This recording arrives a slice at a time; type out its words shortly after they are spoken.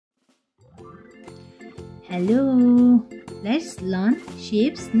Hello, let's learn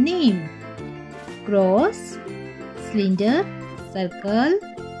shapes name. Cross, cylinder, circle,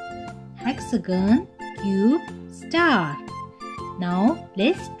 hexagon, cube, star. Now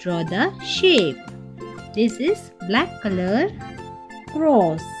let's draw the shape. This is black color,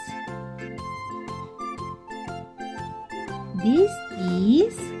 cross. This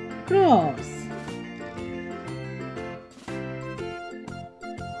is cross.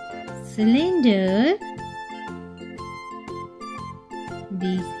 Cylinder.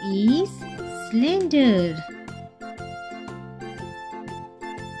 This is cylinder.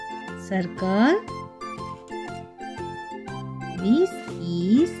 Circle. This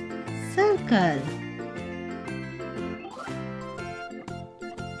is circle.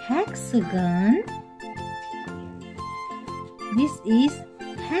 Hexagon. This is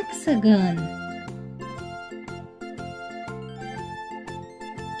hexagon.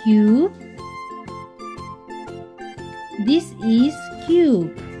 Cube. This is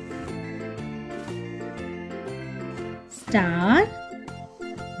cube. Star.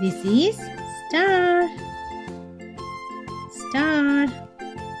 This is star. Star.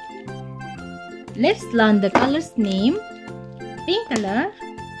 Let's learn the colors name. Pink color,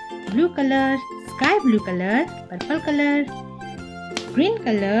 blue color, sky blue color, purple color, green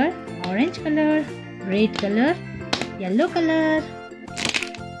color, orange color, red color, yellow color.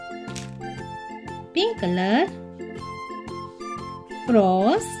 Pink color,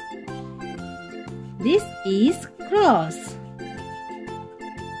 cross. This is cross.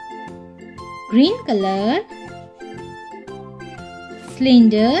 Green color,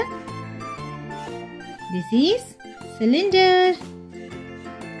 cylinder. This is cylinder.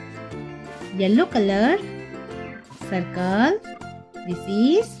 Yellow color, circle. This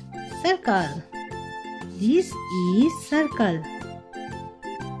is circle. This is circle.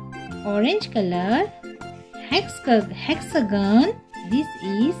 Orange color, hexagon. This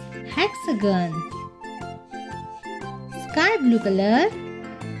is hexagon. Sky blue color,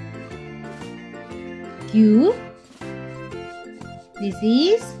 cube. This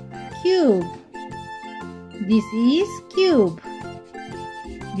is cube. This is cube.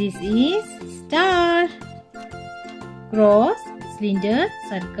 This is star. Cross, cylinder,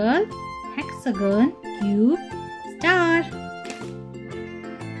 circle, hexagon, cube, star.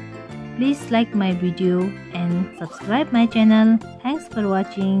 Please like my video and subscribe my channel. Thanks for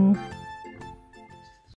watching.